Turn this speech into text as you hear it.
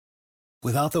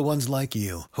Without the ones like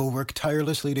you, who work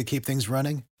tirelessly to keep things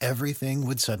running, everything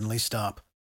would suddenly stop.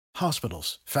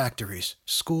 Hospitals, factories,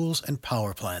 schools, and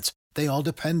power plants, they all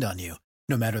depend on you.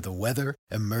 No matter the weather,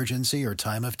 emergency, or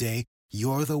time of day,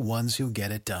 you're the ones who get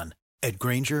it done. At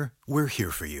Grainger, we're here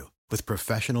for you with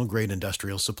professional-grade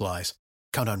industrial supplies.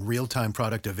 Count on real-time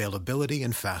product availability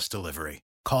and fast delivery.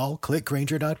 Call,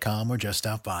 clickgrainger.com, or just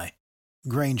stop by.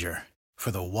 Grainger, for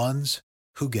the ones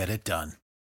who get it done.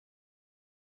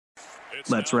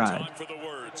 Let's ride. Time for the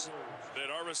words that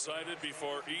are recited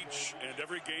before each and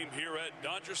every game here at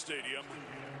Dodger Stadium.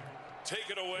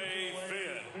 Take it away,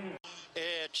 Finn.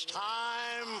 It's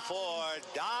time for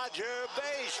Dodger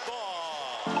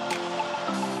baseball.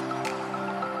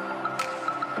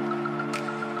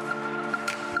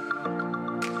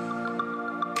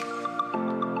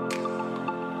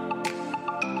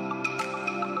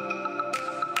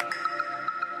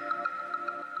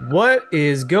 What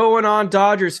is going on,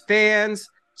 Dodgers fans?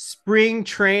 Spring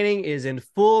training is in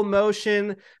full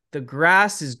motion. The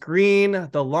grass is green.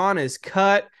 The lawn is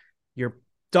cut. Your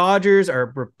Dodgers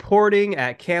are reporting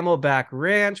at Camelback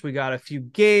Ranch. We got a few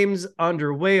games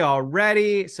underway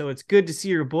already, so it's good to see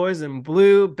your boys in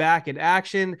blue back in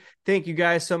action. Thank you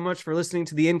guys so much for listening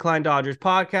to the Incline Dodgers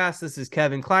podcast. This is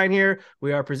Kevin Klein here.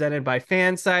 We are presented by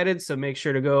Fansided, so make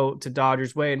sure to go to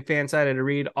Dodgers Way and Fansided to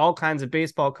read all kinds of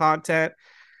baseball content.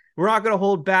 We're not going to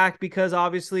hold back because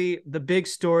obviously the big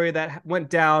story that went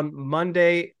down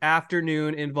Monday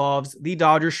afternoon involves the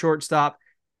Dodgers shortstop,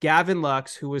 Gavin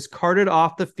Lux, who was carted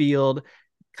off the field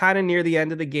kind of near the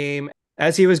end of the game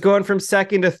as he was going from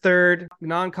second to third,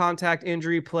 non-contact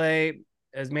injury play.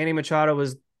 As Manny Machado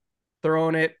was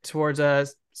throwing it towards a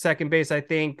second base, I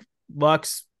think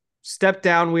Lux stepped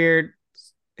down weird.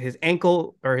 His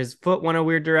ankle or his foot went a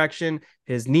weird direction.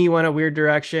 His knee went a weird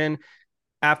direction.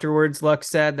 Afterwards, Lux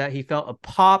said that he felt a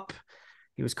pop.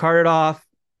 He was carted off.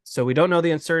 So we don't know the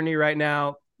uncertainty right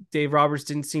now. Dave Roberts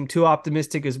didn't seem too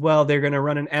optimistic as well. They're going to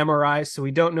run an MRI. So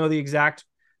we don't know the exact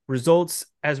results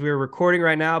as we're recording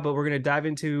right now, but we're going to dive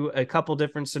into a couple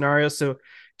different scenarios. So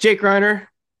Jake Reiner,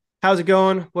 how's it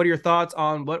going? What are your thoughts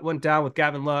on what went down with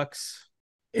Gavin Lux?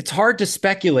 It's hard to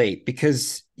speculate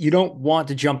because you don't want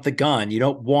to jump the gun. You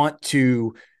don't want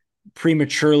to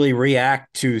prematurely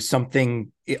react to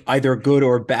something either good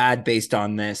or bad based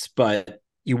on this, but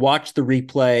you watch the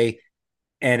replay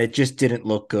and it just didn't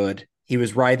look good. He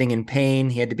was writhing in pain.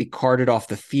 He had to be carted off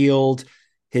the field.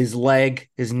 His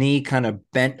knee kind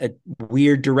of bent a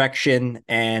weird direction,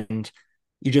 and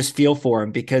you just feel for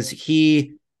him because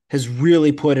he has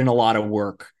really put in a lot of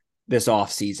work this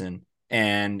offseason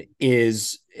and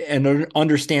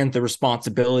understands the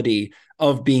responsibility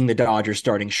of being the Dodgers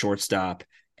starting shortstop.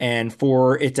 And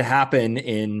for it to happen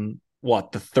in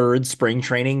the third spring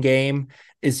training game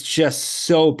is just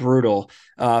so brutal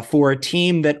for a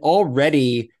team that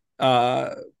already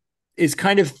is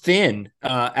kind of thin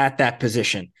at that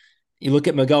position. You look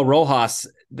at Miguel Rojas,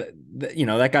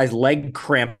 that guy's leg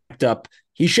cramped up.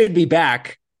 He should be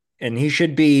back and he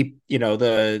should be,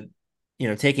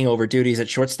 taking over duties at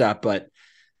shortstop. But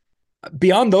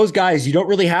beyond those guys, you don't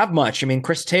really have much. I mean,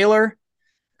 Chris Taylor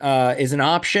is an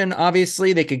option.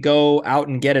 Obviously, they could go out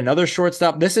and get another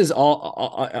shortstop. This is all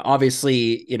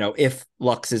obviously, if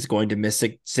Lux is going to miss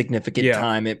a significant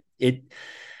time,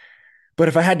 but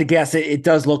if I had to guess, it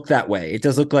does look that way. It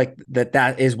does look like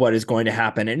that is what is going to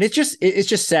happen. And it's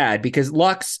just sad because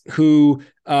Lux, who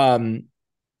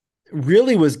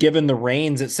really was given the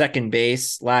reins at second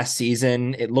base last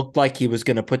season, it looked like he was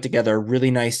going to put together a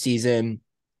really nice season.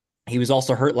 He was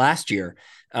also hurt last year.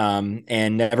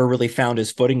 And never really found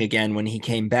his footing again when he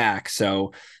came back.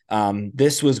 So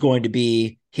this was going to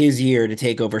be his year to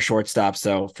take over shortstop.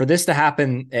 So for this to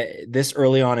happen this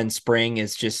early on in spring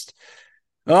is just,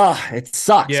 it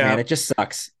sucks, man. It just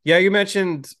sucks. Yeah, you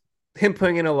mentioned him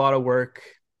putting in a lot of work,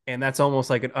 and that's almost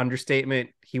like an understatement.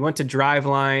 He went to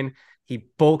Driveline. He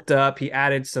bulked up. He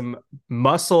added some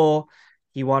muscle.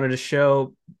 He wanted to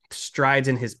show strides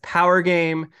in his power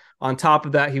game. On top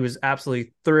of that, he was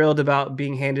absolutely thrilled about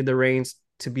being handed the reins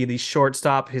to be the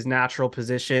shortstop, his natural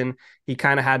position. He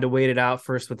kind of had to wait it out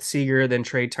first with Seager, then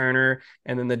Trey Turner,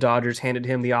 and then the Dodgers handed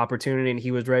him the opportunity and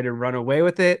he was ready to run away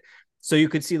with it. So you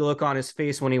could see the look on his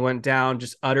face when he went down,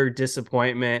 just utter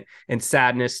disappointment and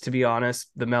sadness, to be honest,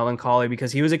 the melancholy,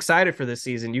 because he was excited for this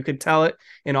season. You could tell it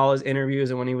in all his interviews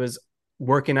and when he was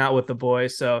working out with the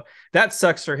boys. So that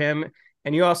sucks for him.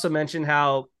 And you also mentioned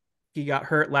how he got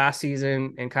hurt last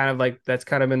season and kind of like that's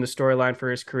kind of been the storyline for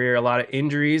his career, a lot of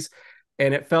injuries.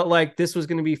 And it felt like this was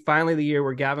going to be finally the year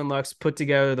where Gavin Lux put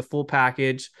together the full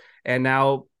package. And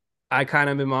now I kind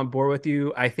of am on board with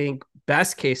you. I think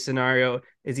best case scenario,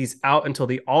 is he's out until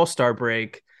the All-Star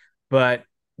break, but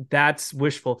that's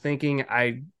wishful thinking.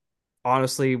 I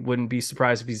honestly wouldn't be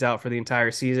surprised if he's out for the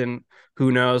entire season.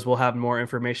 Who knows? We'll have more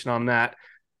information on that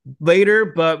later,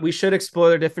 but we should explore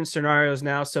the different scenarios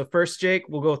now. So first, Jake,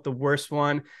 we'll go with the worst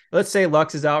one. Let's say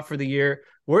Lux is out for the year.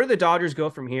 Where do the Dodgers go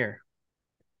from here?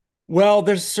 Well,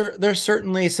 there's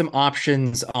certainly some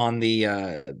options on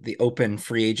the open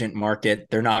free agent market.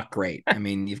 They're not great. I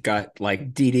mean, you've got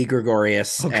like Didi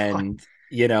Gregorius and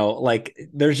like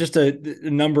there's just a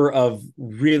number of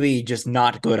really just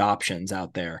not good options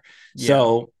out there. Yeah.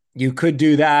 So you could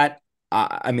do that.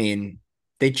 I mean,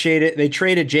 they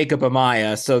traded Jacob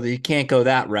Amaya, so you can't go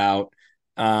that route.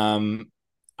 I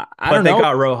don't know. They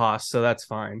got Rojas, so that's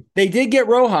fine. They did get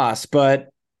Rojas, but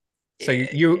so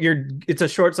you're it's a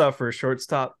shortstop for a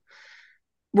shortstop.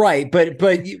 Right. But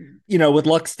with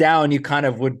Lux down, you kind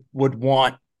of would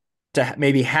want to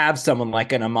maybe have someone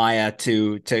like an Amaya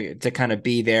to kind of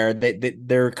be there.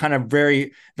 They're kind of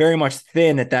very, very much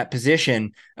thin at that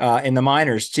position in the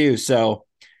minors too. So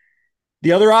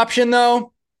the other option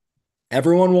though,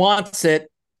 everyone wants it.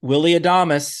 Willy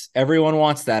Adames, everyone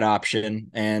wants that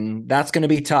option. And that's going to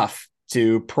be tough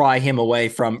to pry him away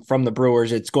from the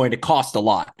Brewers. It's going to cost a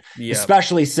lot,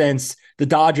 especially since the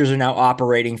Dodgers are now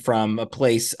operating from a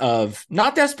place of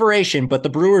not desperation, but the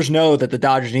Brewers know that the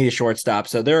Dodgers need a shortstop.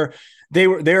 So they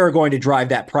are going to drive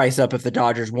that price up if the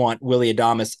Dodgers want Willy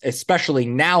Adames, especially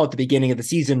now at the beginning of the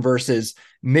season versus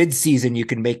mid-season, you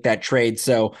can make that trade.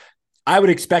 So I would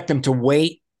expect them to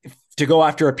wait to go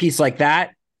after a piece like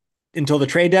that until the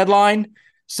trade deadline.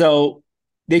 So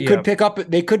they could pick up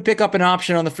an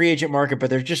option on the free agent market, but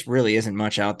there just really isn't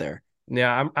much out there.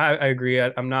 Yeah, I agree.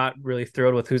 I'm not really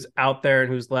thrilled with who's out there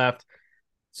and who's left.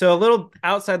 So a little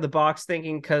outside the box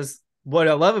thinking, because what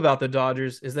I love about the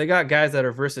Dodgers is they got guys that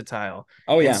are versatile.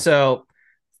 Oh, yeah. And so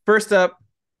first up,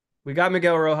 we got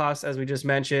Miguel Rojas, as we just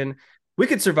mentioned. We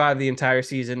could survive the entire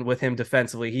season with him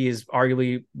defensively. He is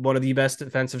arguably one of the best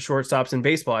defensive shortstops in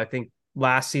baseball. I think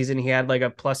last season he had like a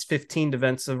plus 15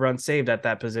 defensive runs saved at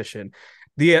that position.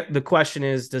 The question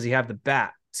is, does he have the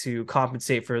bat to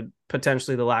compensate for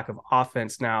potentially the lack of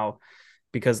offense now?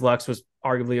 Because Lux was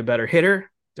arguably a better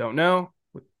hitter. Don't know.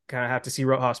 We kind of have to see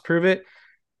Rojas prove it.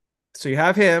 So you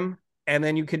have him, and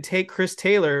then you could take Chris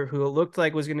Taylor, who it looked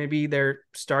like was going to be their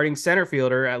starting center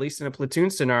fielder, at least in a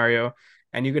platoon scenario,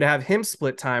 and you could have him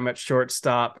split time at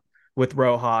shortstop with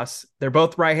Rojas. They're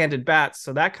both right-handed bats,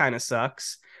 so that kind of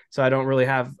sucks. So I don't really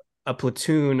have a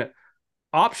platoon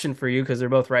option for you because they're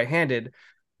both right-handed.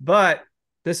 But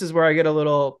this is where I get a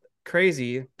little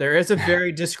crazy. There is a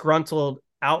very disgruntled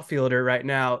outfielder right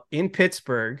now in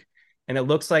Pittsburgh, and it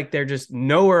looks like they're just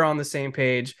nowhere on the same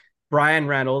page. Brian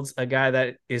Reynolds, a guy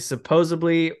that is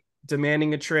supposedly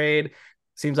demanding a trade.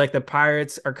 Seems like the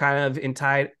Pirates are kind of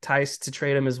enticed to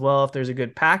trade him as well if there's a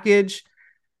good package.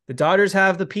 The Dodgers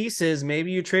have the pieces.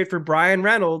 Maybe you trade for Brian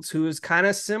Reynolds, who is kind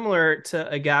of similar to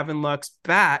a Gavin Lux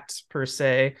bat, per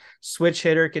se. Switch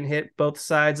hitter, can hit both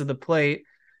sides of the plate.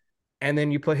 And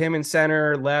then you put him in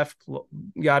center, left,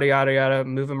 yada, yada, yada,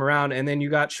 move him around. And then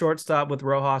you got shortstop with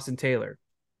Rojas and Taylor.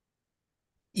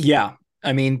 Yeah.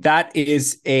 I mean, that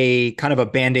is a kind of a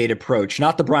Band-Aid approach,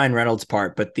 not the Brian Reynolds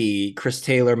part, but the Chris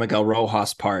Taylor, Miguel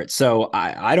Rojas part. So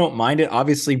I don't mind it.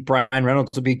 Obviously, Brian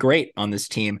Reynolds would be great on this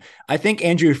team. I think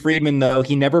Andrew Friedman, though,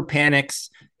 he never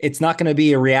panics. It's not going to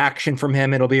be a reaction from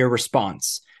him. It'll be a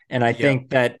response. And I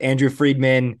think that Andrew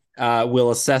Friedman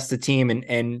will assess the team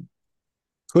and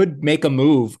could make a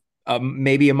move,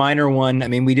 maybe a minor one. I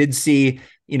mean, we did see,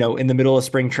 in the middle of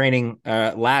spring training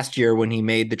last year when he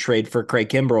made the trade for Craig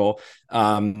Kimbrell,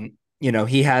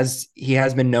 he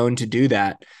has been known to do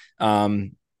that.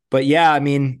 But yeah, I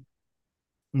mean,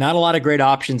 not a lot of great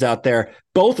options out there.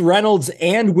 Both Reynolds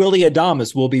and Willy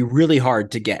Adames will be really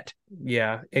hard to get.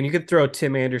 Yeah, and you could throw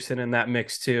Tim Anderson in that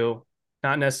mix too.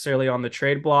 Not necessarily on the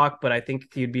trade block, but I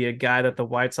think he'd be a guy that the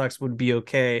White Sox would be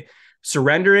okay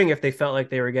surrendering if they felt like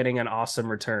they were getting an awesome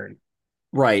return.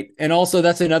 Right. And also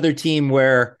that's another team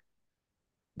where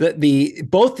both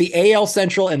the AL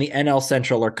Central and the NL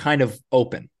Central are kind of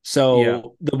open.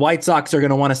 So the White Sox are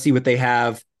going to want to see what they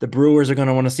have. The Brewers are going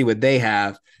to want to see what they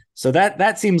have. So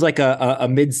that seems like a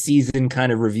mid-season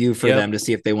kind of review for them to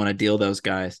see if they want to deal those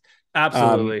guys.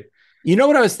 Absolutely. You know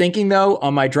what I was thinking, though,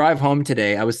 on my drive home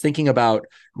today? I was thinking about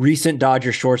recent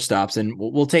Dodger shortstops, and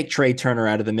we'll take Trey Turner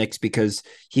out of the mix because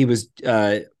he was,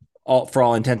 for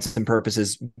all intents and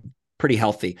purposes, pretty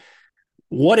healthy.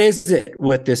 What is it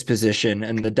with this position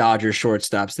and the Dodgers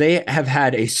shortstops? They have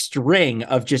had a string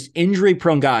of just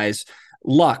injury-prone guys.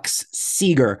 Lux,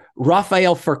 Seager,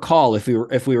 Rafael Furcal,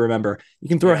 if we remember. You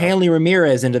can throw Hanley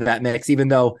Ramirez into that mix, even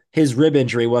though his rib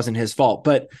injury wasn't his fault.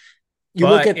 But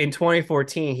look at in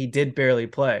 2014, he did barely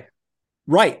play.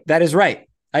 Right. That is right.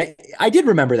 I did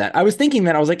remember that. I was thinking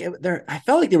that I was like, I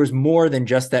felt like there was more than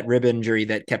just that rib injury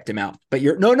that kept him out. But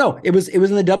no, it was in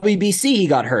the WBC he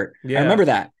got hurt. Yeah. I remember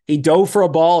that. He dove for a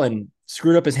ball and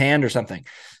screwed up his hand or something.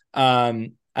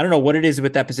 I don't know what it is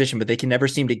with that position, but they can never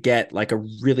seem to get like a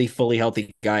really fully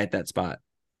healthy guy at that spot.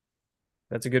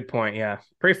 That's a good point. Yeah.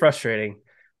 Pretty frustrating.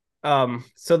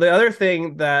 So the other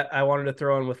thing that I wanted to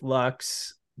throw in with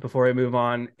Lux before we move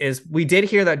on is we did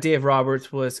hear that Dave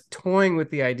Roberts was toying with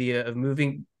the idea of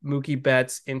moving Mookie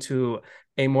Betts into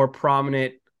a more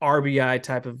prominent RBI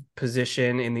type of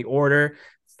position in the order,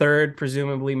 third,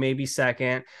 presumably maybe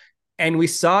second. And we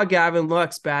saw Gavin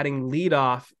Lux batting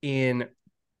leadoff in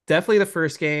definitely the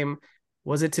first game.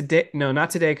 Was it today? No, not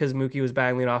today because Mookie was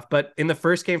batting leadoff, but in the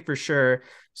first game for sure.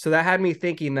 So that had me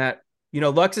thinking that,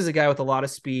 Lux is a guy with a lot of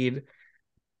speed.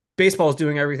 Baseball is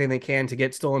doing everything they can to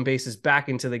get stolen bases back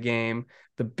into the game.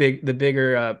 The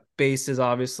bigger bases,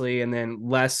 obviously, and then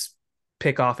less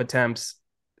pickoff attempts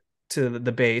to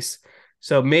the base.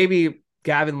 So maybe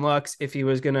Gavin Lux, if he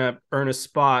was going to earn a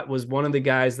spot, was one of the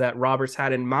guys that Roberts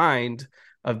had in mind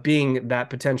of being that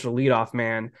potential leadoff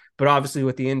man. But obviously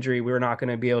with the injury, we were not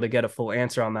going to be able to get a full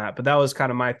answer on that. But that was kind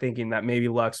of my thinking that maybe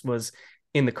Lux was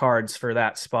in the cards for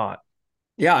that spot.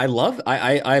 Yeah, I love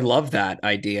that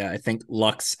idea. I think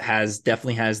Lux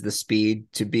definitely has the speed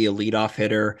to be a leadoff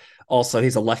hitter. Also,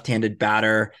 he's a left-handed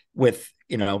batter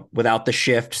without the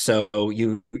shift. So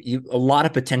you a lot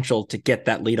of potential to get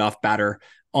that leadoff batter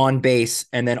on base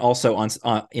and then also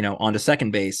onto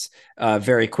second base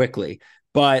very quickly.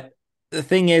 But the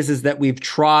thing is that we've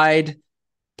tried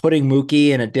putting Mookie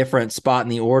in a different spot in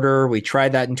the order. We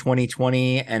tried that in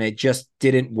 2020 and it just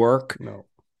didn't work. No.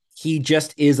 He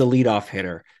just is a leadoff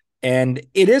hitter. And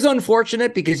it is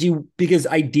unfortunate because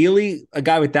ideally a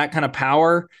guy with that kind of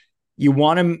power, you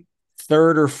want him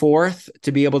third or fourth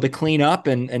to be able to clean up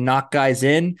and knock guys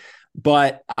in.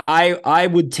 But I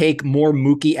would take more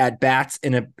Mookie at bats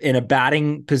in a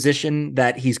batting position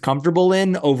that he's comfortable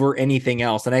in over anything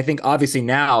else. And I think obviously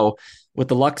now with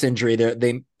the Lux injury,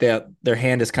 their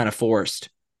hand is kind of forced.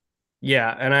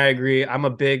 Yeah, and I agree. I'm a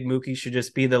big Mookie should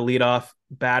just be the leadoff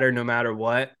batter no matter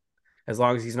what, as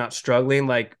long as he's not struggling.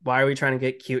 Like, why are we trying to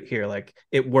get cute here? Like,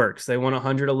 it works. They won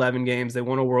 111 games. They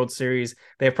won a World Series.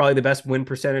 They have probably the best win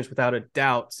percentage without a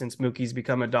doubt since Mookie's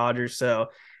become a Dodger. So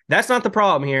that's not the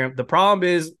problem here. The problem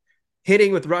is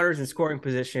hitting with runners in scoring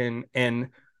position. And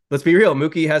let's be real,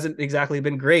 Mookie hasn't exactly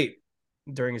been great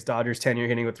during his Dodgers tenure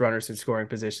hitting with runners in scoring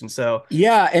position. So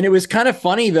yeah, and it was kind of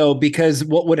funny though, because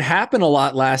what would happen a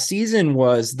lot last season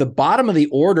was the bottom of the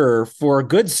order for a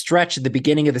good stretch at the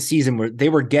beginning of the season where they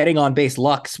were getting on base.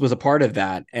 Lux was a part of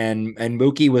that, and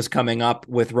Mookie was coming up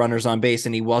with runners on base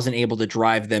and he wasn't able to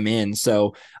drive them in.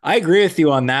 So I agree with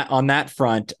you on that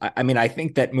front. I mean, I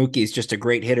think that Mookie is just a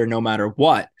great hitter no matter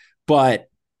what, but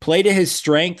play to his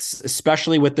strengths,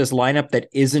 especially with this lineup that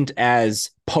isn't as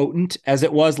potent as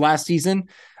it was last season.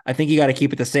 I think you got to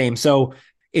keep it the same. So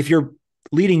if you're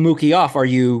leading Mookie off, are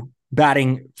you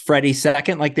batting Freddie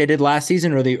second like they did last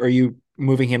season, or are you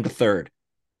moving him to third?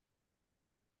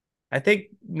 I think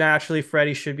naturally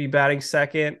Freddie should be batting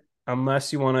second,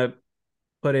 unless you want to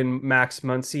put in Max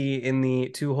Muncy in the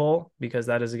 2-hole, because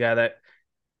that is a guy that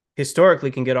historically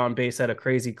can get on base at a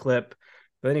crazy clip.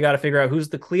 But then you got to figure out who's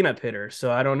the cleanup hitter.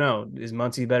 So I don't know. Is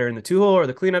Muncy better in the 2-hole or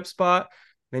the cleanup spot?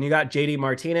 Then you got JD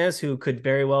Martinez, who could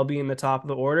very well be in the top of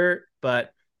the order,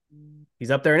 but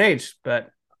he's up there in age. But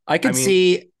I could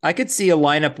see a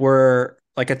lineup where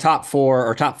like a top 4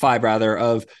 or top 5 rather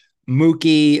of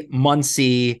Mookie,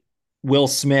 Muncy, Will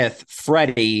Smith,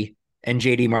 Freddie, and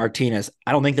JD Martinez.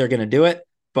 I don't think they're going to do it,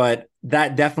 but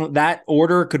that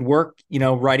order could work.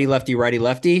 Righty lefty, righty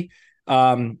lefty.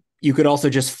 You could also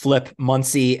just flip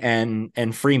Muncy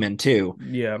and Freeman too.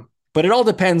 Yeah. But it all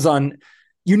depends on,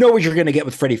 what you're going to get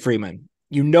with Freddie Freeman.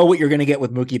 You know what you're going to get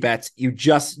with Mookie Betts. You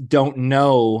just don't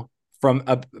know from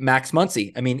Max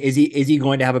Muncy. I mean, is he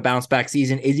going to have a bounce back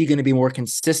season? Is he going to be more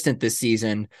consistent this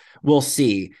season? We'll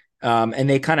see. And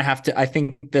they kind of have to, I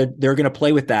think that they're going to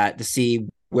play with that to see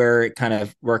where it kind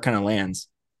of lands.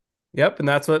 Yep. And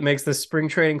that's what makes this spring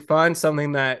training fun.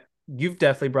 Something that you've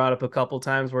definitely brought up a couple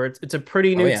times where it's a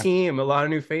pretty new team, a lot of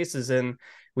new faces, and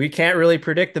we can't really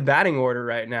predict the batting order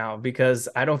right now because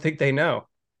I don't think they know.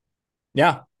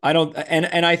 Yeah, I don't.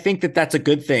 And I think that that's a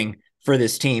good thing for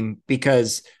this team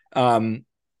because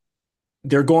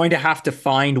they're going to have to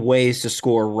find ways to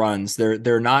score runs.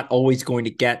 They're not always going to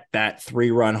get that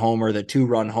 3-run homer, the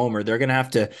 2-run homer. They're going to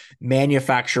have to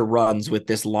manufacture runs with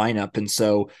this lineup. And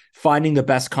so finding the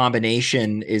best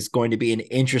combination is going to be an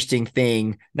interesting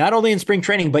thing, not only in spring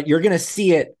training, but you're going to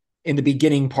see it in the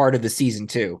beginning part of the season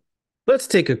too. Let's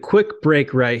take a quick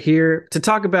break right here to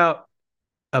talk about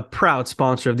a proud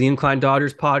sponsor of the Incline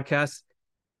Dodgers podcast,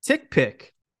 TickPick.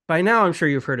 By now, I'm sure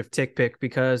you've heard of TickPick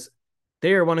because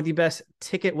they are one of the best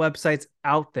ticket websites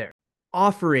out there,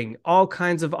 offering all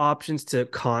kinds of options to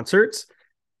concerts,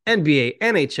 NBA,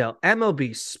 NHL,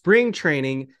 MLB, spring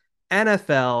training,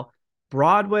 NFL,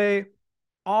 Broadway,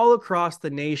 all across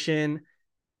the nation.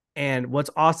 And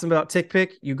what's awesome about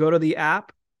TickPick, you go to the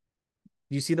app,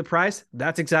 you see the price,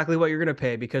 that's exactly what you're going to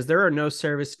pay because there are no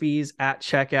service fees at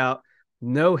checkout,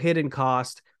 no hidden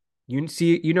cost. You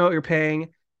know what you're paying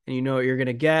and you know what you're going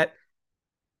to get.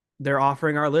 They're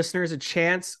offering our listeners a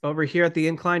chance over here at the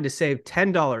Incline to save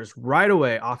 $10 right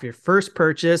away off your first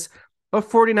purchase of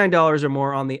 $49 or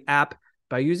more on the app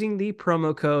by using the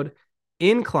promo code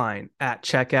INCLINE at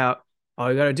checkout.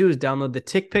 All you got to do is download the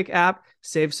TickPick app,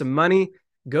 save some money,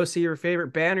 go see your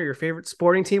favorite band or your favorite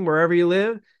sporting team wherever you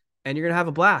live, and you're going to have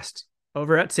a blast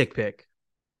over at TickPick.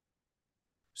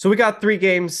 So we got 3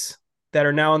 games that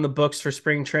are now in the books for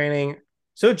spring training.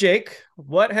 So, Jake,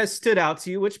 what has stood out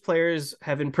to you? Which players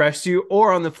have impressed you?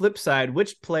 Or on the flip side,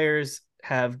 which players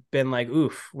have been like,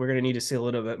 oof, we're going to need to see a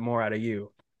little bit more out of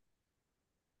you?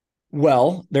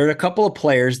 Well, there are a couple of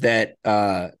players that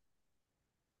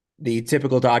the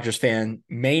typical Dodgers fan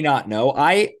may not know.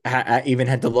 I even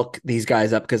had to look these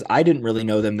guys up because I didn't really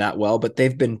know them that well, but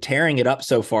they've been tearing it up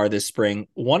so far this spring.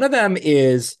 One of them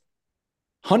is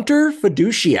Hunter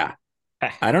Fiducia.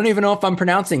 I don't even know if I'm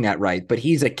pronouncing that right, but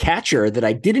he's a catcher that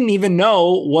I didn't even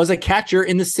know was a catcher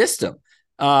in the system.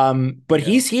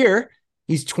 He's here.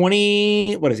 He's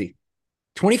 20. What is he?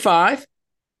 25.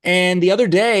 And the other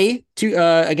day,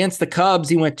 against the Cubs,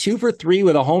 he went 2 for 3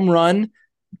 with a home run,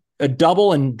 a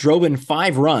double, and drove in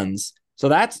 5 runs. So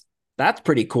that's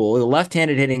pretty cool. The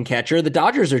left-handed hitting catcher. The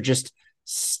Dodgers are just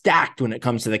stacked when it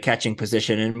comes to the catching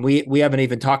position. And we haven't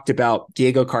even talked about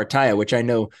Diego Cartaya, which I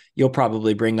know you'll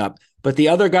probably bring up. But the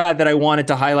other guy that I wanted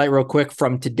to highlight real quick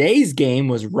from today's game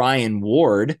was Ryan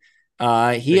Ward. He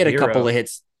had a couple of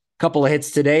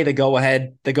hits today, the go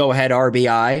ahead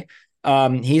RBI.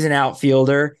 He's an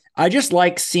outfielder. I just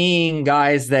like seeing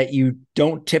guys that you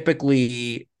don't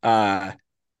typically have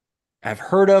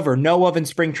heard of or know of in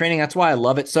spring training. That's why I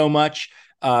love it so much.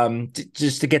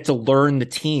 Just to get to learn the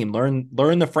team,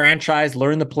 learn the franchise,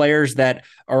 learn the players that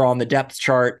are on the depth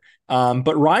chart.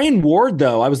 But Ryan Ward,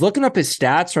 though, I was looking up his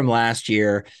stats from last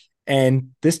year, and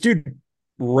this dude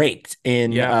raked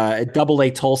in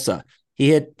Double-A Tulsa. He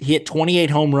hit 28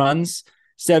 home runs,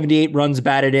 78 runs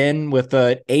batted in with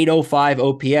a 805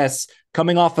 OPS,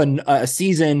 coming off a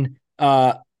season,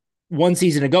 one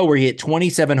season ago where he hit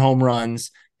 27 home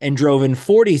runs and drove in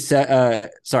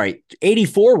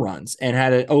 84 runs and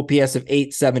had an OPS of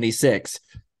 876.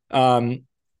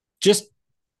 Just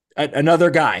another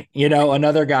guy.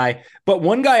 But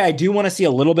one guy I do want to see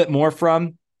a little bit more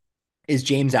from is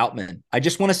James Outman. I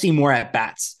just want to see more at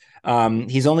bats.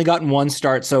 He's only gotten 1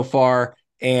 start so far,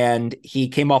 and he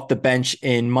came off the bench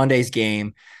in Monday's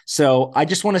game. So I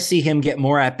just want to see him get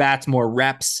more at bats, more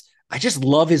reps. I just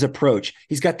love his approach.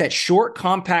 He's got that short,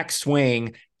 compact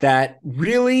swing that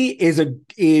really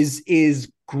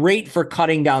is great for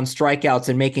cutting down strikeouts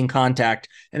and making contact.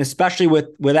 And especially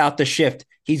without the shift,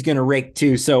 he's going to rake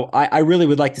too. So I really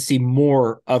would like to see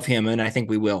more of him, and I think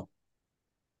we will.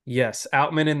 Yes,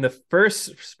 Outman in the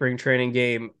first spring training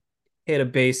game hit a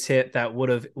base hit that would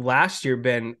have last year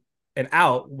been an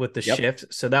out with the shift.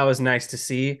 So that was nice to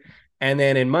see. And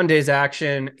then in Monday's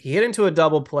action, he hit into a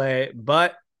double play,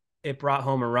 but it brought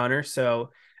home a runner. So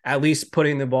at least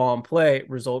putting the ball in play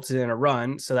resulted in a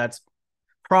run. So that's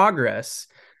progress.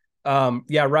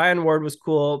 Ryan Ward was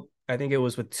cool. I think it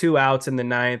was with 2 outs in the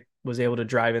 9th, was able to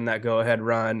drive in that go-ahead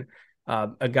run.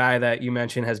 A guy that you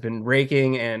mentioned has been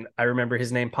raking, and I remember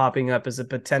his name popping up as a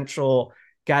potential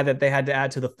guy that they had to add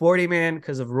to the 40-man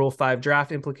because of Rule 5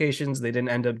 draft implications. They didn't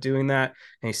end up doing that,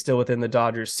 and he's still within the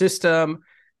Dodgers system.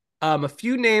 A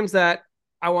few names that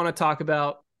I want to talk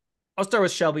about. I'll start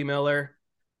with Shelby Miller,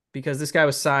 because this guy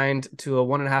was signed to a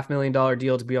 $1.5 million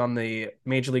deal to be on the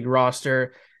Major League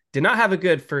roster. Did not have a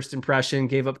good first impression,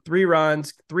 gave up 3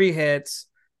 runs, 3 hits,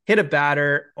 hit a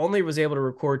batter, only was able to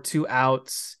record 2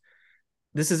 outs.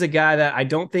 This is a guy that I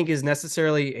don't think is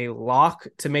necessarily a lock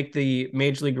to make the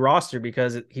Major League roster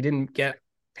because he didn't get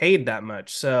paid that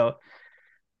much. So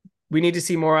we need to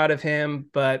see more out of him,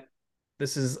 but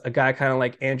this is a guy kind of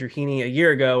like Andrew Heaney a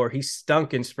year ago, where he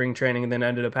stunk in spring training and then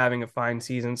ended up having a fine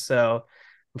season. So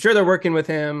I'm sure they're working with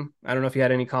him. I don't know if you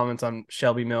had any comments on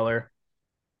Shelby Miller.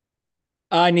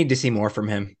 I need to see more from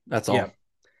him. That's Yeah, all.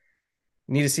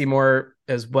 need to see more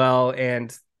as well.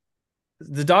 And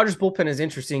the Dodgers bullpen is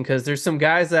interesting because there's some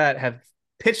guys that have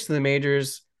pitched to the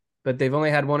majors, but they've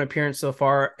only had one appearance so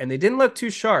far, and they didn't look too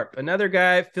sharp. Another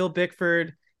guy, Phil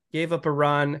Bickford, gave up a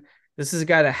run. This is a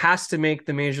guy that has to make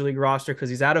the major league roster because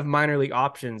he's out of minor league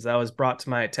options. That was brought to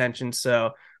my attention.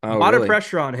 So a Oh, lot of really?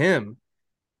 pressure on him.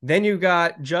 Then you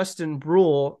got Justin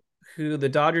Brule, who the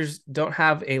Dodgers don't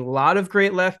have a lot of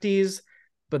great lefties,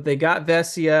 but they got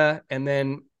Vesia and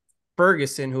then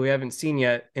Ferguson, who we haven't seen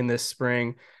yet in this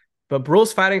spring. But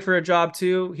Brule's fighting for a job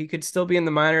too. He could still be in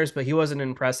the minors, but he wasn't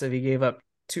impressive. He gave up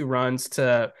 2 runs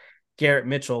to Garrett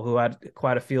Mitchell, who had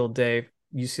quite a field day.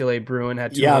 UCLA Bruin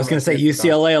had two Yeah, I home was going to runs say against the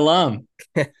Dodgers. UCLA alum.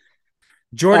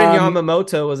 Jordan Um,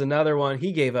 Yamamoto was another one.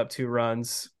 He gave up 2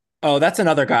 runs. Oh, that's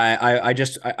another guy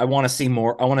I want to see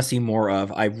more. I want to see more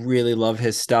of. I really love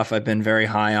his stuff. I've been very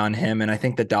high on him, and I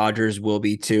think the Dodgers will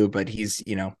be too, but he's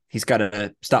got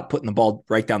to stop putting the ball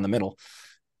right down the middle.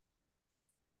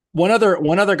 One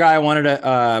other guy I wanted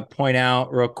to point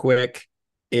out real quick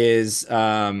is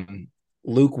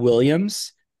Luke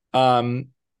Williams. Um,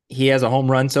 he has a home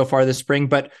run so far this spring,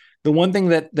 but the one thing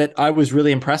that I was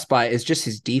really impressed by is just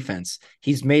his defense.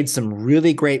 He's made some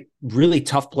really great, really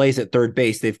tough plays at third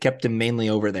base. They've kept him mainly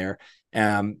over there.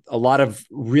 A lot of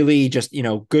really just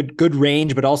good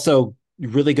range, but also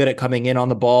really good at coming in on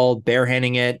the ball,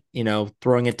 barehanding it,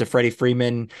 throwing it to Freddie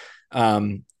Freeman.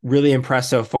 Really impressed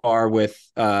so far with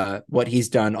what he's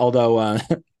done. Although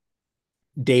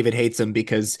David hates him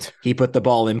because he put the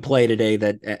ball in play today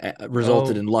that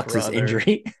resulted in Lux's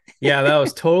injury. Yeah, that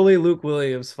was totally Luke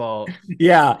Williams' fault.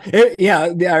 Yeah.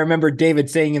 I remember David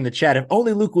saying in the chat, if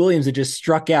only Luke Williams had just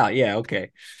struck out. Yeah.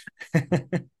 Okay.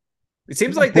 It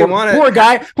seems like they want to.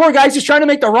 Poor guy's just trying to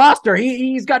make the roster.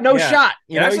 He's got no shot.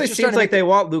 It actually seems like they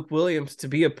want Luke Williams to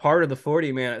be a part of the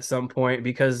 40 man at some point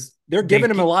because they're giving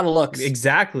him a lot of looks.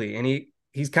 Exactly. And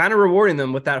he's kind of rewarding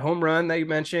them with that home run that you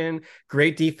mentioned.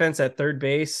 Great defense at third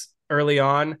base early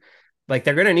on. Like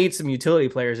they're going to need some utility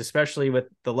players, especially with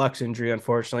the Lux injury,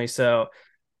 unfortunately. So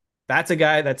that's a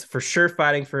guy that's for sure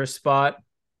fighting for a spot.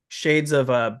 Shades of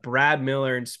Brad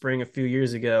Miller in spring a few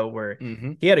years ago, where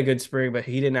he had a good spring, but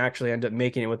he didn't actually end up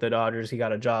making it with the Dodgers. He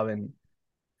got a job in,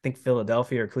 I think,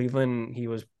 Philadelphia or Cleveland. He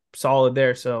was solid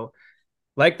there. So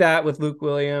like that with Luke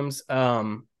Williams.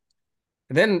 And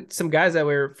then some guys that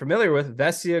we're familiar with,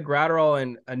 Vesia, Gratterall,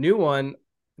 and a new one,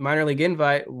 minor league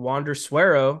invite, Wander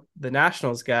Suero, the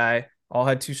Nationals guy, all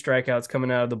had 2 strikeouts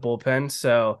coming out of the bullpen.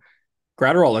 So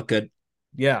Gratterall looked good.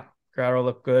 Yeah, Gratterall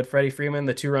looked good. Freddie Freeman,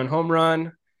 the 2-run home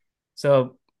run.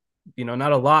 So,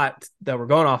 not a lot that we're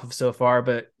going off of so far,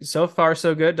 but so far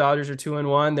so good. Dodgers are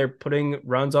 2-1. They're putting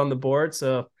runs on the board.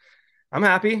 So I'm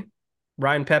happy.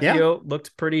 Ryan Pepio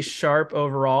looked pretty sharp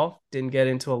overall. Didn't get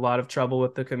into a lot of trouble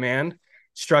with the command.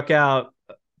 Struck out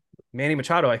Manny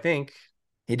Machado, I think.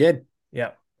 He did.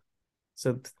 Yeah.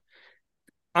 So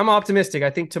I'm optimistic. I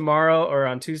think tomorrow or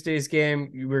on Tuesday's game,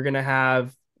 we're going to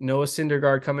have Noah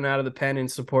Syndergaard coming out of the pen in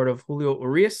support of Julio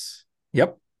Urias.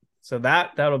 Yep. So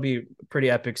that'll be a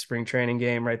pretty epic spring training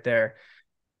game right there.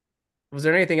 Was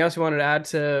there anything else you wanted to add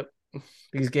to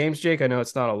these games, Jake? I know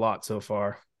it's not a lot so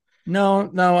far.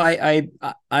 No,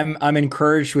 I'm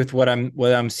encouraged with what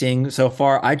I'm seeing so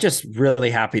far. I'm just really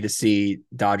happy to see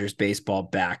Dodgers baseball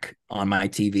back on my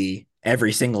TV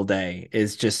every single day.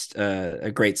 Is just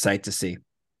a great sight to see.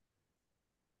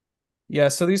 Yeah,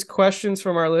 so these questions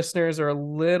from our listeners are a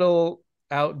little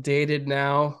outdated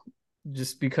now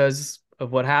just because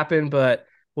of what happened, but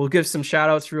we'll give some shout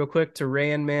outs real quick to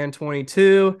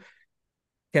Rayman22.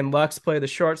 Can Lux play the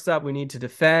shortstop? We need to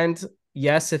defend.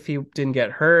 Yes, if he didn't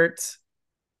get hurt.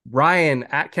 Ryan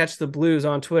at Catch the Blues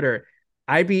on Twitter.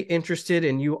 I'd be interested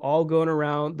in you all going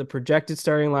around the projected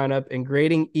starting lineup and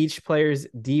grading each player's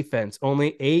defense,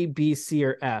 only A, B, C,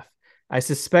 or F. I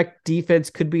suspect defense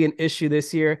could be an issue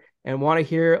this year and want to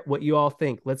hear what you all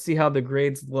think. Let's see how the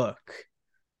grades look.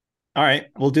 All right,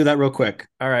 we'll do that real quick.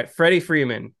 All right, Freddie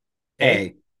Freeman.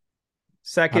 A.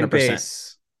 Second 100%.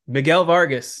 base, Miguel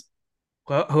Vargas.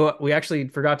 Well, who we actually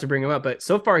forgot to bring him up, but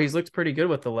so far he's looked pretty good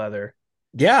with the leather.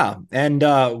 Yeah, and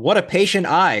what a patient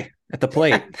eye at the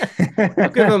plate.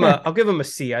 I'll give him a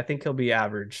C. I think he'll be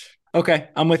average. Okay,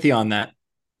 I'm with you on that.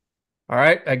 All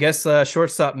right, I guess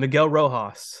shortstop Miguel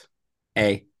Rojas.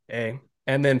 A. And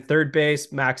then third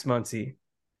base Max Muncy.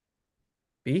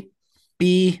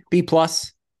 B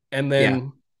plus. And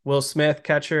then Will Smith,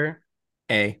 catcher.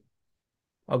 A.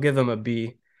 I'll give him a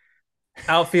B.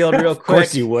 Outfield real Of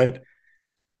course quick. you would.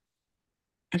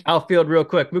 Outfield real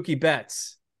quick. Mookie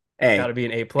Betts. Got to A, be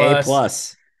an A A plus.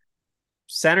 plus.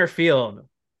 Center field.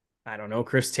 I don't know.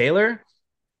 Chris Taylor.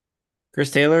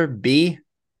 Chris Taylor, B.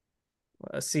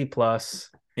 A C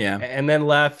plus. Yeah. And then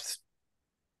left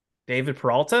David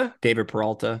Peralta. David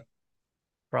Peralta.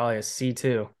 Probably a C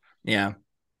too. Yeah.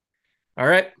 All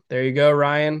right. There you go,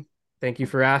 Ryan. Thank you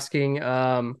for asking.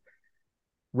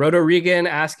 Roto Regan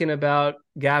asking about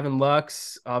Gavin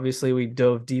Lux. Obviously, we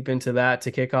dove deep into that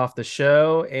to kick off the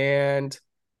show. And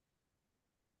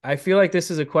I feel like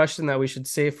this is a question that we should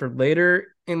save for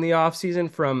later in the offseason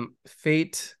from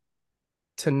Fate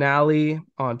Tonali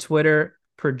on Twitter.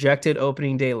 Projected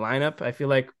opening day lineup. I feel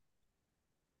like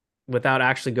without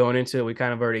actually going into it, we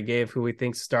kind of already gave who we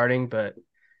think's starting, but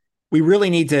we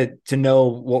really need to know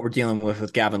what we're dealing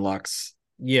with Gavin Lux.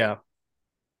 Yeah.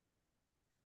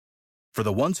 For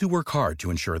the ones who work hard to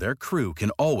ensure their crew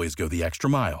can always go the extra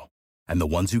mile, and the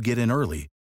ones who get in early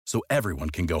so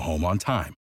everyone can go home on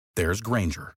time, there's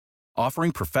Grainger,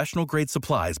 offering professional-grade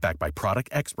supplies backed by product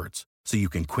experts so you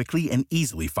can quickly and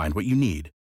easily find what you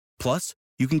need. Plus,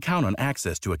 you can count on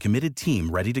access to a committed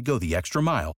team ready to go the extra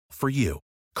mile for you.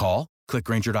 Call, click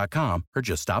Grainger.com, or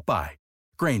just stop by.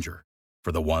 Grainger,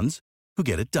 for the ones who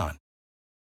get it done.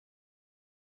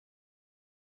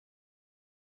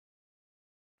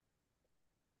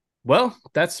 Well,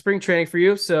 that's spring training for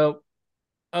you. So,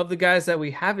 of the guys that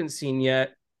we haven't seen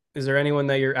yet, is there anyone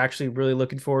that you're actually really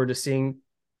looking forward to seeing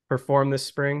perform this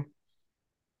spring?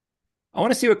 I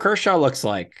want to see what Kershaw looks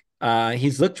like.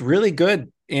 He's looked really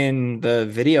good in the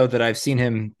video that I've seen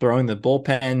him throwing the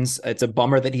bullpens. It's a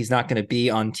bummer that he's not going to be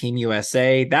on Team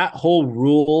USA. That whole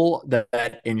rule,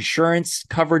 that insurance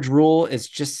coverage rule,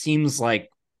 just seems like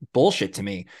bullshit to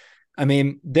me. I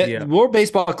mean, the World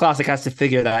Baseball Classic has to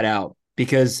figure that out,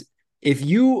 because if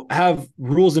you have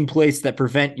rules in place that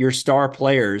prevent your star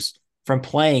players from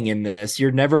playing in this,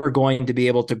 you're never going to be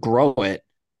able to grow it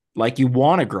like you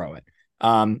want to grow it.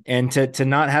 And to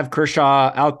not have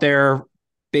Kershaw out there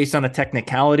based on a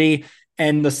technicality.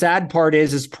 And the sad part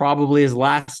is probably his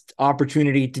last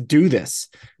opportunity to do this.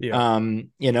 Yeah.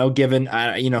 Given,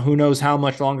 who knows how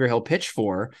much longer he'll pitch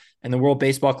for. And the World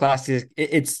Baseball Classic,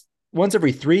 it's once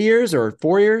every 3 years or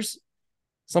 4 years,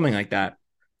 something like that.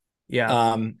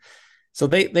 Yeah. So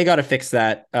they got to fix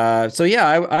that. I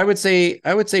would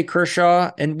say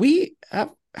Kershaw. And we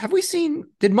have we seen,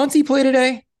 did Muncy play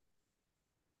today?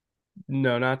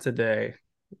 No, not today.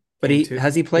 But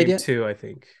has he played game yet? 2, I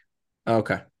think.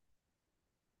 Okay.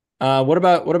 What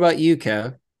about you,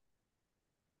 Kev? I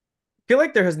feel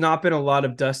like there has not been a lot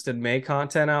of Dustin May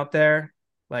content out there.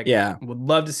 Would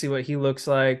love to see what he looks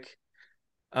like.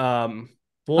 I'm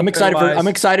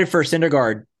excited for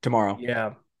Syndergaard tomorrow.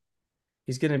 Yeah.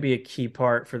 He's going to be a key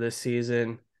part for this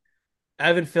season.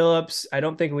 Evan Phillips, I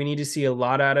don't think we need to see a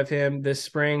lot out of him this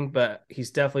spring, but he's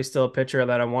definitely still a pitcher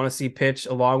that I want to see pitch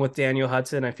along with Daniel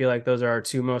Hudson. I feel like those are our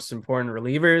two most important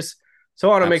relievers. So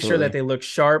I want to make sure that they look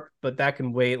sharp, but that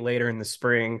can wait later in the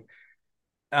spring.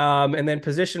 And then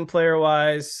position player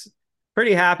wise,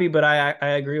 pretty happy, but I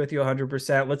agree with you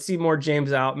 100%. Let's see more James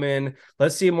Outman.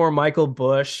 Let's see more Michael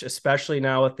Busch, especially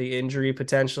now with the injury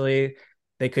potentially.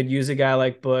 They could use a guy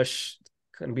like Busch.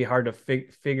 Going to be hard to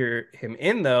figure him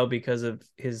in, though, because of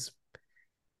his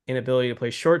inability to play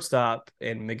shortstop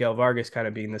and Miguel Vargas kind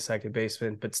of being the second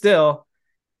baseman. But still,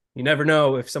 you never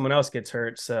know if someone else gets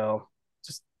hurt. So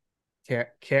just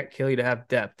can't kill you to have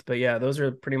depth. But yeah, those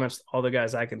are pretty much all the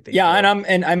guys I can think of. Yeah,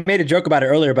 and I made a joke about it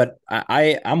earlier, but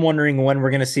I'm wondering when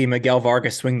we're going to see Miguel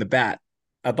Vargas swing the bat.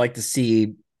 I'd like to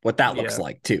see what that looks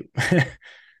like too.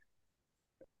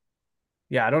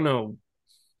 Yeah, I don't know.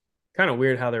 Kind of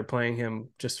weird how they're playing him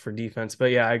just for defense,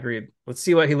 but yeah, I agree. Let's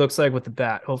see what he looks like with the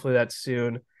bat. Hopefully that's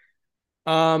soon.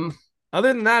 Other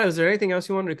than that, is there anything else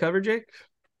you wanted to cover, Jake?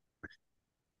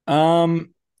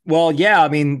 Well, yeah, I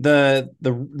mean the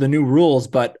new rules,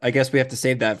 but I guess we have to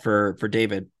save that for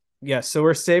David. Yeah, so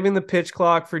we're saving the pitch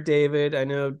clock for David. I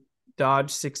know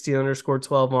Dodge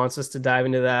 16_12 wants us to dive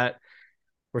into that.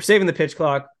 We're saving the pitch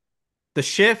clock. The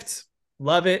shift,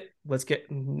 love it.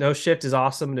 No shift is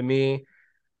awesome to me.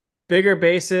 Bigger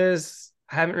bases,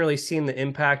 I haven't really seen the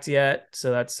impact yet, so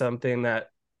that's something that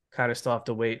kind of still have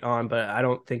to wait on, but I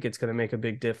don't think it's going to make a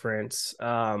big difference.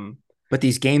 But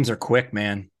these games are quick,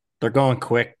 man. They're going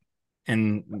quick,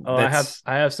 and I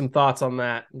have some thoughts on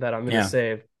that I'm going to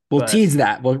save. We'll tease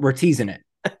that. We're teasing it.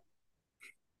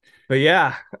 But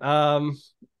yeah, I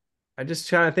just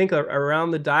trying to think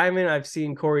around the diamond. I've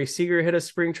seen Corey Seager hit a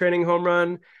spring training home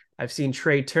run. I've seen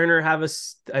Trey Turner have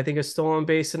a stolen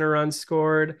base and a run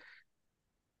scored.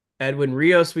 Edwin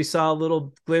Rios, we saw a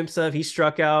little glimpse of. He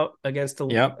struck out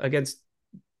Yep. against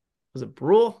was it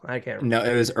Brule? I can't No,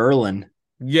 remember. it was Erlin.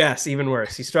 Yes, even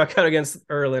worse. He struck out against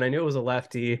Erlin. I knew it was a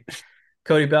lefty.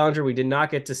 Cody Bellinger, we did not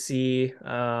get to see.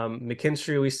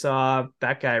 McKinstry, we saw.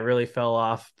 That guy really fell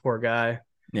off. Poor guy.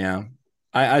 Yeah.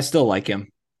 I still like him.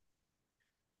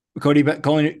 Cody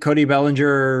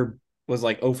Bellinger was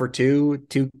like 0 for 2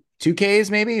 Ks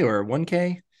maybe, or 1K.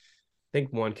 I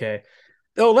think 1K.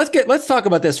 Oh, let's talk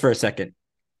about this for a second.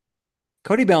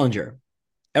 Cody Bellinger.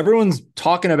 Everyone's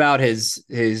talking about his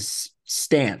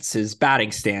stance, his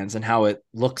batting stance, and how it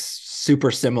looks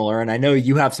super similar. And I know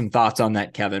you have some thoughts on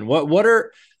that, Kevin. What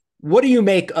do you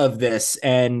make of this,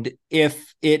 and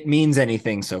if it means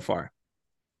anything so far?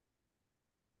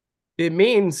 It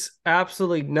means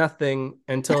absolutely nothing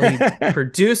until he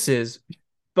produces,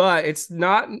 but it's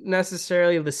not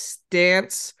necessarily the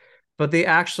stance, but the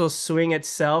actual swing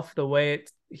itself, the way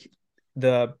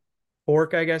the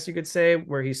fork, I guess you could say,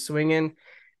 where he's swinging.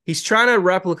 He's trying to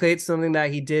replicate something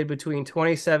that he did between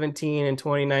 2017 and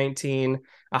 2019,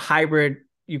 a hybrid,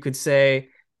 you could say.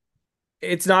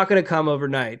 It's not going to come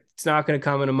overnight. It's not going to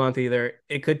come in a month either.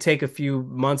 It could take a few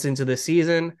months into the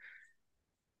season.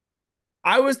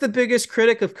 I was the biggest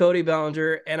critic of Cody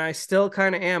Bellinger, and I still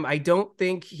kind of am. I don't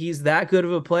think he's that good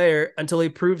of a player until he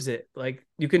proves it. Like,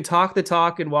 you can talk the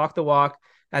talk and walk the walk.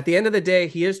 At the end of the day,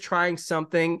 he is trying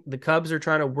something. The Cubs are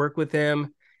trying to work with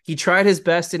him. He tried his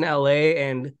best in LA,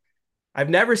 and I've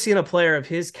never seen a player of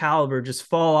his caliber just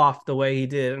fall off the way he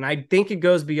did. And I think it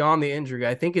goes beyond the injury.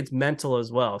 I think it's mental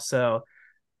as well. So,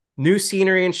 new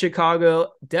scenery in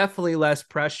Chicago, definitely less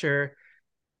pressure.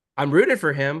 I'm rooted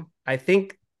for him. I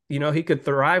think he could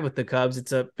thrive with the Cubs.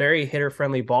 It's a very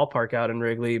hitter-friendly ballpark out in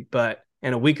Wrigley,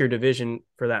 and a weaker division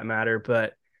for that matter.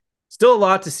 But still a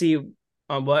lot to see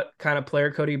on what kind of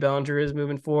player Cody Bellinger is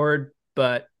moving forward,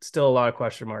 but still a lot of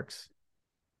question marks.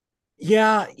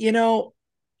 Yeah,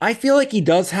 I feel like he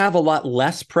does have a lot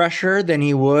less pressure than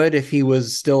he would if he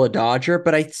was still a Dodger,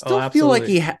 but I still feel like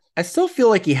absolutely. I still feel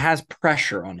like he has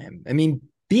pressure on him. I mean,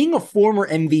 being a former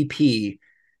MVP,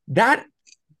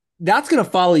 that's going to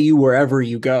follow you wherever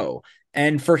you go.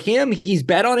 And for him, he's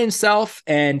bet on himself,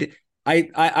 and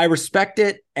I respect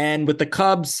it. And with the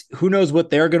Cubs, who knows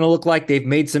what they're going to look like? They've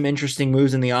made some interesting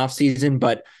moves in the offseason,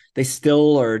 but they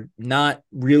still are not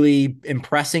really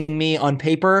impressing me on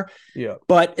paper. Yeah.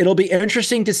 But it'll be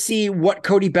interesting to see what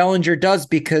Cody Bellinger does,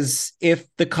 because if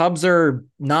the Cubs are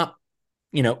not,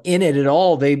 in it at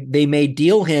all, they may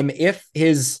deal him if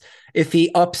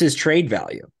he ups his trade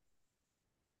value.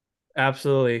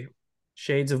 Absolutely.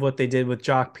 Shades of what they did with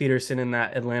Jock Peterson in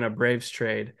that Atlanta Braves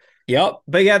trade. Yep.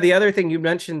 But yeah, the other thing you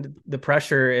mentioned, the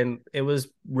pressure, and it was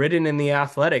written in The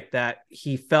Athletic that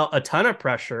he felt a ton of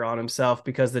pressure on himself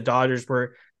because the Dodgers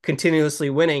were continuously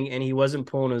winning and he wasn't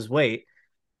pulling his weight.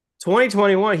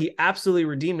 2021, he absolutely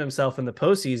redeemed himself in the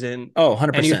postseason. Oh,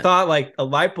 100%. And you thought like a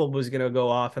light bulb was going to go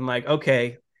off and like,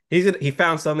 okay, he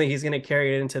found something, he's going to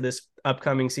carry it into this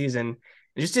upcoming season.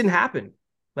 It just didn't happen.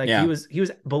 Like he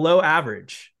was below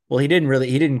average. Well, he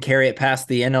didn't carry it past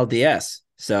the NLDS.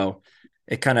 So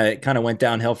it kind of went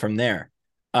downhill from there.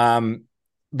 The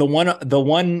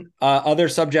one other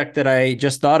subject that I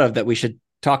just thought of that we should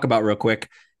talk about real quick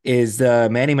is the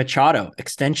Manny Machado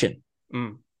extension.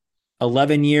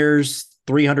 11 years,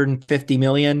 $350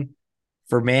 million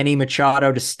for Manny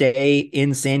Machado to stay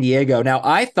in San Diego. Now,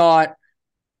 I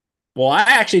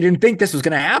actually didn't think this was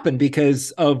going to happen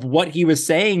because of what he was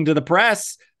saying to the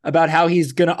press about how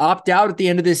he's going to opt out at the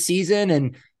end of this season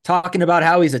and talking about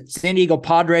how he's a San Diego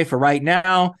Padre for right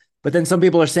now. But then some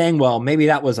people are saying, well, maybe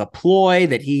that was a ploy,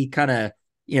 that he kind of,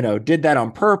 did that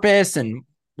on purpose and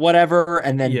whatever.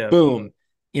 And then boom,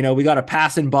 we got a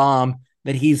passing bomb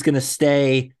that he's going to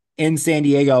stay in San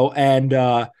Diego.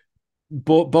 And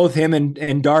both him and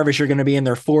Darvish are going to be in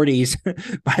their 40s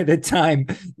by the time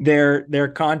their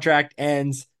contract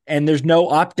ends. And there's no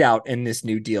opt-out in this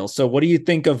new deal. So what do you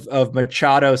think of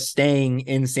Machado staying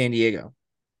in San Diego?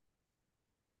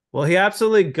 Well, he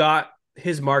absolutely got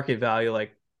his market value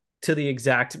like to the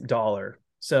exact dollar.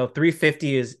 So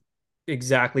 350 is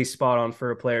exactly spot on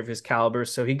for a player of his caliber.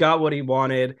 So he got what he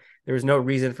wanted. There was no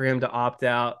reason for him to opt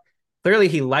out. Clearly,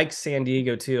 he likes San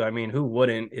Diego too. I mean, who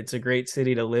wouldn't? It's a great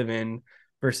city to live in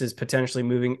versus potentially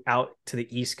moving out to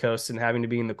the East Coast and having to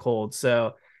be in the cold.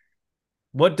 So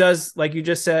like you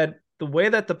just said, the way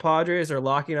that the Padres are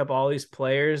locking up all these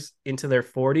players into their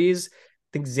 40s, I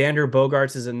think Xander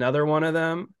Bogaerts is another one of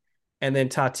them. And then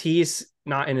Tatis,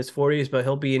 not in his 40s, but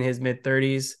he'll be in his mid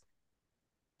 30s.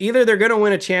 Either they're going to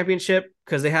win a championship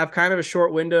because they have kind of a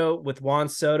short window with Juan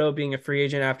Soto being a free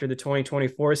agent after the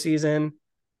 2024 season.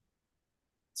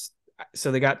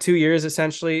 So they got 2 years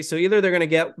essentially. So either they're going to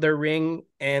get their ring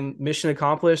and mission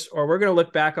accomplished, or we're going to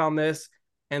look back on this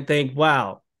and think,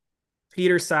 wow,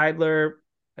 Peter Seidler,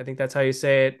 I think that's how you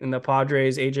say it, and the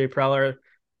Padres, AJ Preller,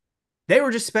 they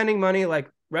were just spending money like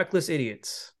reckless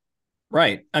idiots.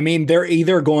 Right. I mean, they're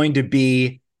either going to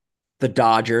be the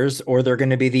Dodgers or they're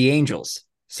going to be the Angels.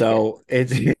 So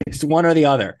it's one or the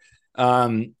other.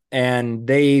 And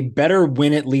they better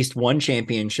win at least one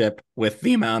championship with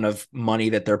the amount of money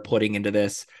that they're putting into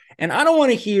this. And I don't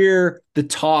want to hear the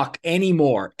talk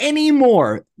anymore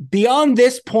beyond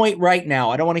this point right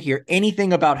now. I don't want to hear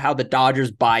anything about how the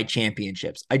Dodgers buy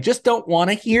championships. I just don't want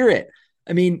to hear it.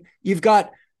 I mean, you've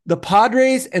got the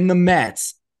Padres and the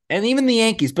Mets and even the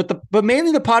Yankees, but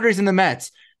mainly the Padres and the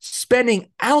Mets spending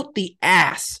out the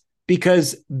ass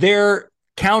because their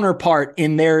counterpart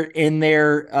in their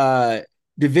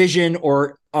division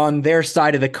or on their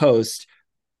side of the coast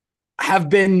have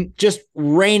been just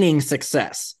reigning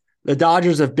success. The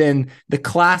Dodgers have been the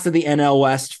class of the NL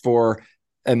West for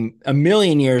a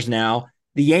million years now.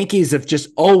 The Yankees have just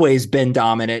always been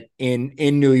dominant in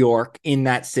New York, in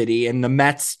that city, and the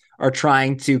Mets are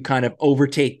trying to kind of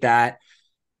overtake that.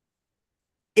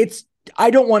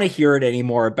 I don't want to hear it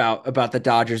anymore about the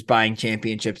Dodgers buying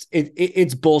championships.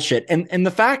 It's bullshit. And the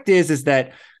fact is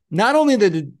that not only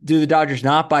do the Dodgers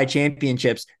not buy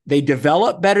championships, they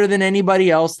develop better than anybody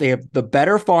else. They have the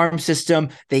better farm system.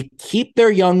 They keep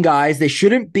their young guys. They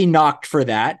shouldn't be knocked for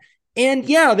that. And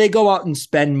yeah, they go out and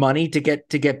spend money to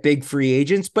get big free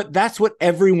agents, but that's what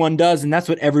everyone does, and that's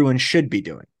what everyone should be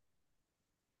doing.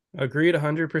 Agreed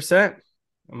 100%.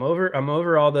 I'm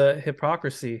over all the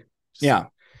hypocrisy. Yeah.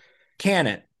 Can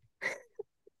it?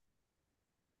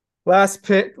 Last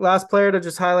player to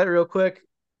just highlight real quick.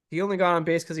 He only got on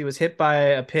base because he was hit by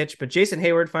a pitch, but Jason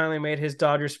Hayward finally made his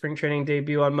Dodgers spring training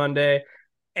debut on Monday,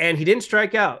 and he didn't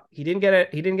strike out. He didn't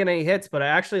get any hits, but I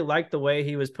actually liked the way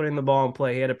he was putting the ball in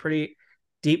play. He had a pretty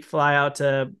deep fly out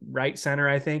to right center,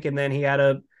 I think, and then he had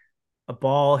a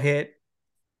ball hit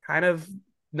kind of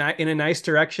in a nice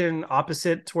direction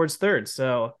opposite towards third.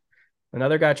 So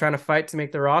another guy trying to fight to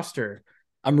make the roster.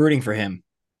 I'm rooting for him.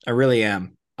 I really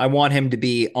am. I want him to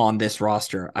be on this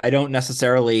roster. I don't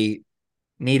necessarily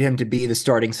need him to be the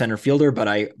starting center fielder, but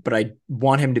I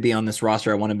want him to be on this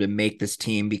roster. I want him to make this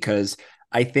team because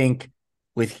I think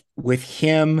with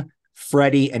him,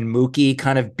 Freddie, and Mookie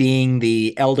kind of being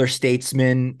the elder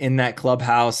statesmen in that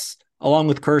clubhouse, along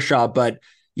with Kershaw, but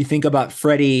you think about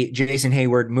Freddie, Jason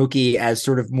Hayward, Mookie as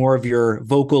sort of more of your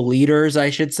vocal leaders,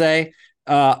 I should say,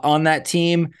 on that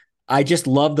team. I just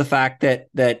love the fact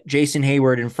that Jason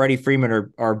Hayward and Freddie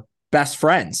Freeman are best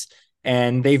friends.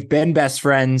 And they've been best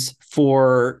friends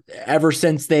for ever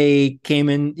since they came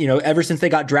in, ever since they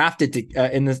got drafted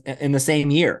in the same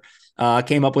year,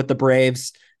 came up with the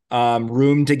Braves,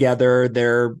 roomed together.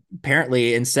 They're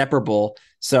apparently inseparable.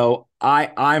 So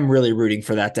I'm really rooting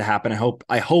for that to happen.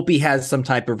 I hope he has some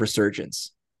type of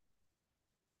resurgence.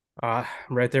 I'm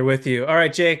right there with you. All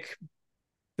right, Jake,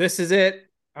 this is it.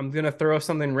 I'm going to throw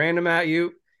something random at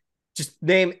you. Just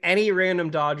name any random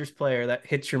Dodgers player that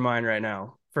hits your mind right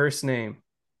now. First name.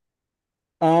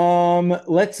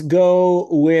 Let's go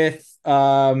with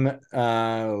let's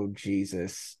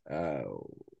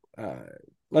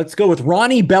go with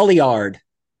Ronnie Belliard.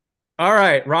 All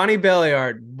right, Ronnie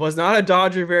Belliard was not a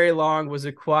Dodger very long, was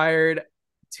acquired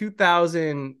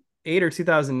 2008 or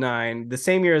 2009, the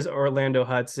same year as Orlando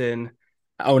Hudson.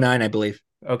 2009, I believe.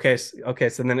 Okay, so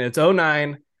then it's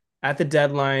 2009 at the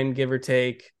deadline, give or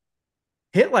take.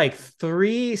 Hit like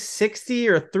 360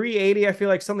 or 380. I feel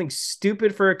like something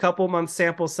stupid for a couple months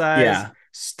sample size. Yeah.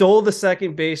 Stole the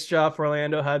second base job for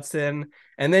Orlando Hudson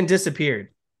and then disappeared.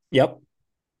 Yep.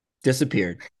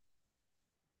 Disappeared.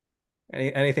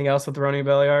 Anything else with Ronnie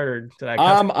Belliard, or did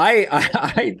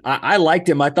I liked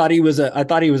him. I thought he was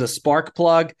a spark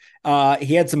plug.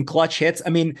 He had some clutch hits. I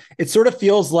mean, it sort of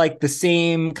feels like the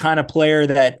same kind of player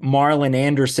that Marlon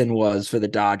Anderson was for the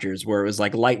Dodgers, where it was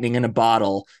like lightning in a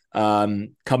bottle,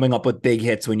 coming up with big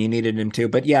hits when you needed him to.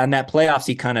 But yeah, in that playoffs,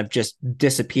 he kind of just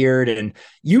disappeared. And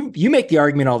you make the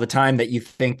argument all the time that you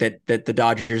think that the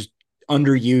Dodgers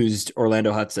underused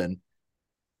Orlando Hudson.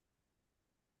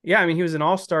 Yeah, I mean, he was an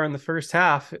all-star in the first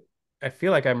half. I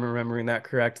feel like I'm remembering that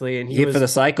correctly. And he hit for the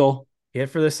cycle. He hit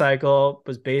for the cycle,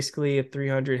 was basically a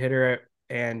 300 hitter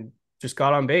and just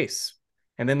got on base.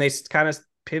 And then they kind of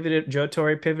Joe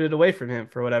Torre pivoted away from him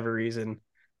for whatever reason.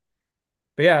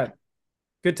 But yeah,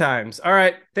 good times. All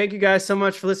right. Thank you guys so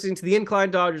much for listening to the Incline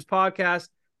Dodgers podcast.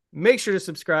 Make sure to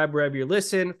subscribe wherever you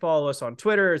listen. Follow us on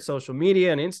Twitter, social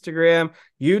media, and Instagram,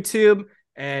 YouTube.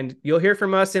 And you'll hear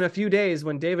from us in a few days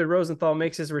when David Rosenthal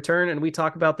makes his return and we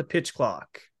talk about the pitch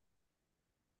clock.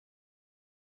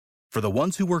 For the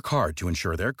ones who work hard to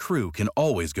ensure their crew can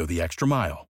always go the extra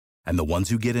mile, and the ones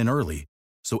who get in early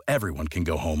so everyone can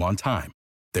go home on time,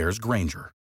 there's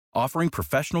Granger, offering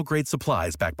professional-grade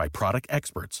supplies backed by product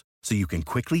experts so you can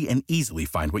quickly and easily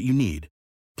find what you need.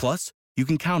 Plus, you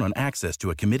can count on access to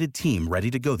a committed team ready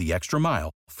to go the extra mile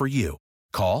for you.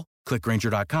 Call, click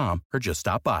Granger.com, or just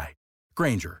stop by.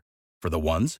 Granger, for the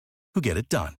ones who get it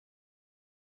done.